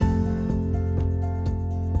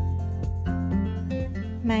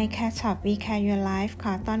My Cat Shop We Care Your Life ข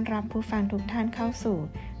อต้อนรับผู้ฟังทุกท่านเข้าสู่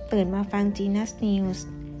ตื่นมาฟัง Genius News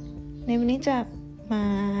ในวันนี้จะมา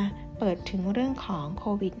เปิดถึงเรื่องของโค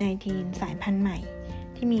วิด -19 สายพันธุ์ใหม่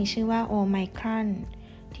ที่มีชื่อว่าโอไมครอน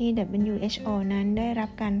ที่ WHO นั้นได้รับ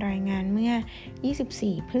การรายงานเมื่อ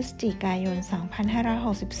 24 พฤศจิกายน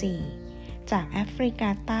 2564 จากแอฟริกา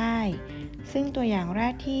ใต้ซึ่งตัวอย่างแร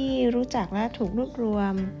กที่รู้จักและถูกรวบรว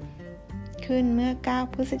มขึ้นเมื่อ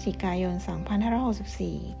 9 พฤศจิกายน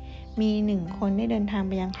 2564 มี 1 คนได้เดินทางไ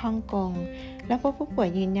ปยังฮ่องกงและพบผู้ป่วย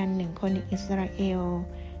ยืนยัน 1 คนในอิสราเอล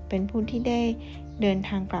เป็นผู้ที่ได้เดินท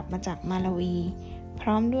างกลับมาจากมาลาวีพ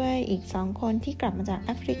ร้อมด้วยอีก 2 คนที่กลับมาจากแ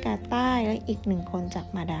อฟริกาใต้และอีก 1 คนจาก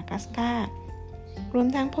มาดากัสการ์รวม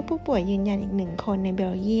ทั้งพบผู้ป่วยยืนยันอีก 1 คนในเบ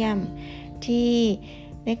ลเยียมที่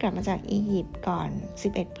ได้กลับมาจากอียิปต์ก่อน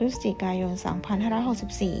 11 พฤศจิกายน 2564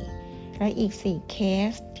 และอีก 4 เค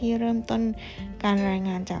สที่เริ่มต้นการรายง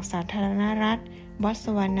านจากสาธารณรัฐบอตส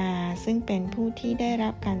วานาซึ่งเป็นผู้ที่ได้รั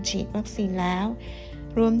บการฉีดวัคซีนแล้ว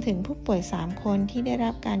รวมถึงผู้ป่วย 3 คนที่ได้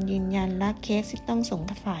รับการยืนยันและเคสที่ต้องสง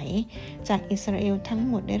สัยจากอิสราเอลทั้ง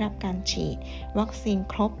หมดได้รับการฉีดวัคซีน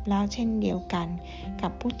ครบแล้วเช่นเดียวกันกั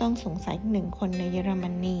บผู้ต้องสงสัย1 คนในเยอรม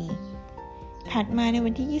นีถัดมาในวั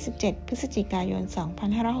นที่ 27 พฤศจิกายน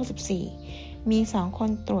 2564 มี 2 คน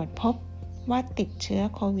ตรวจพบว่าติดเชื้อ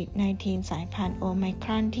โควิด -19 สายพันธุ์โอไมคร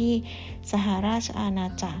อนที่สหราชอาณา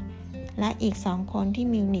จักรและอีก 2 คนที่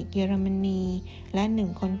มิวนิกเยอรมนีและ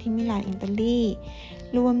 1 คนที่มิลานอิตาลี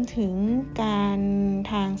รวมถึงการ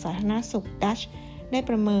ทางสาธารณสุขดัตช์ได้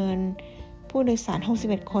ประเมินผู้โดยสาร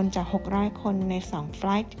 61 คนจาก 600 คนใน 2 ไฟล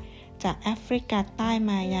ท์จากแอฟริกาใต้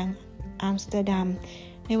มายังอัมสเตอร์ดัม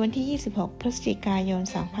ในวันที่ 26 พฤศจิกายน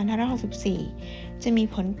 2564 จะมี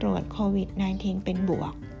ผลตรวจโควิด -19 เป็นบว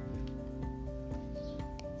ก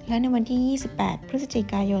และในวันที่ 28 พฤศจิ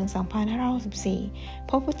กายน 2564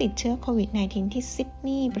 พบผู้ติดเชื้อโควิด -19 ที่ซิด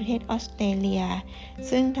นีย์ประเทศออสเตรเลีย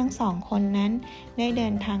ซึ่งทั้ง 2 คนนั้นได้เดิ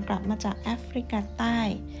นทางกลับมาจากแอฟริกาใต้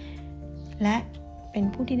และเป็น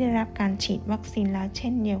ผู้ที่ได้รับการฉีดวัคซีนแล้วเช่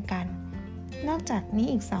นเดียวกันนอกจากนี้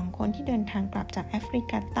อีก 2 คนที่เดินทางกลับจากแอฟริ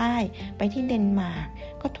กาใต้ไปที่เดนมาร์ก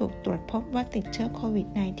ก็ถูกตรวจพบว่าติดเชื้อโควิด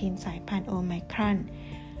 -19 สายพันธุ์โอไมครอน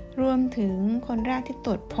รวมถึงคนแรกที่ต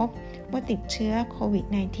รวจพบว่าติดเชื้อโควิด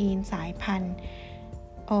 -19 สายพันธุ์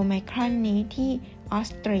โอไมครอนนี้ที่ออส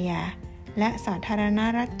เตรียและสาธารณ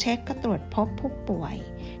รัฐเช็กก็ตรวจพบผู้ป่วย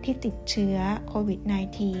ที่ติดเชื้อโควิด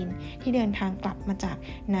 -19 ที่เดินทางกลับมาจาก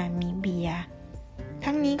นามิเบีย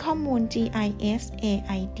ทั้งนี้ข้อมูล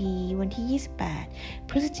GISAID วันที่ 28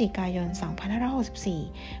 พฤศจิกายน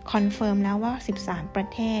 2564 คอนเฟิร์มแล้วว่า 13 ประ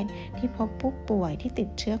เทศที่พบผู้ป่วยที่ติด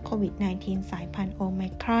เชื้อโควิด -19 สายพันธุ์โอไม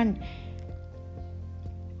ครอน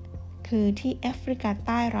คือที่แอฟริกาใ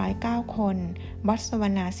ต้ 109 คนบอตสวา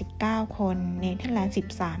นา 19 คนเนเธอร์แลนด์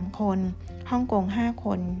 13 คนฮ่องกง 5 ค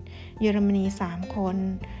นเยอรมนี 3 คน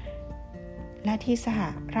และที่สห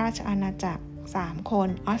ราชอาณาจักร3 คน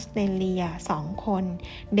ออสเตรเลีย2 คน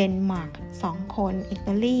เดนมาร์ก2 คนอิต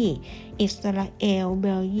าลีอิสราเอลเบ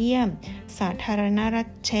ลเยียมสาธารณรัฐ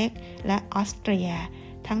เช็กและออสเตรีย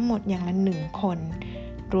ทั้งหมดอย่างละ1 คน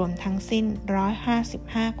รวมทั้งสิ้น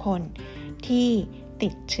155 คนที่ติ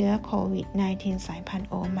ดเชื้อโควิด -19 สายพันธุ์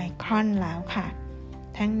โอไมครอนแล้วค่ะ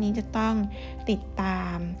ทั้งนี้จะต้องติดตา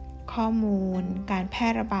มข้อมูลการแพร่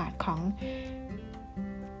ระบาดของ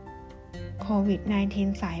โควิด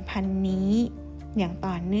 -19 สายพันธุ์นี้อย่าง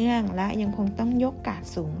ต่อเนื่องและยังคงต้องยกกาด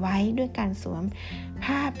สูงไว้ด้วยการสวม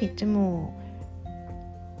ผ้าปิดจมูก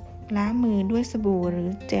ล้างมือด้วยสบู่หรือ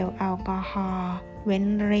เจลแอลกอฮอล์เว้น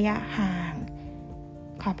ระยะห่าง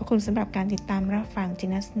ขอบพระคุณสำหรับการติดตามรับฟัง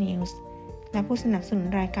Genius News และผู้สนับสนุน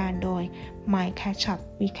รายการโดย My Cat Shop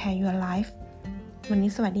We Care Your Life วัน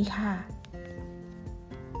นี้สวัสดีค่ะ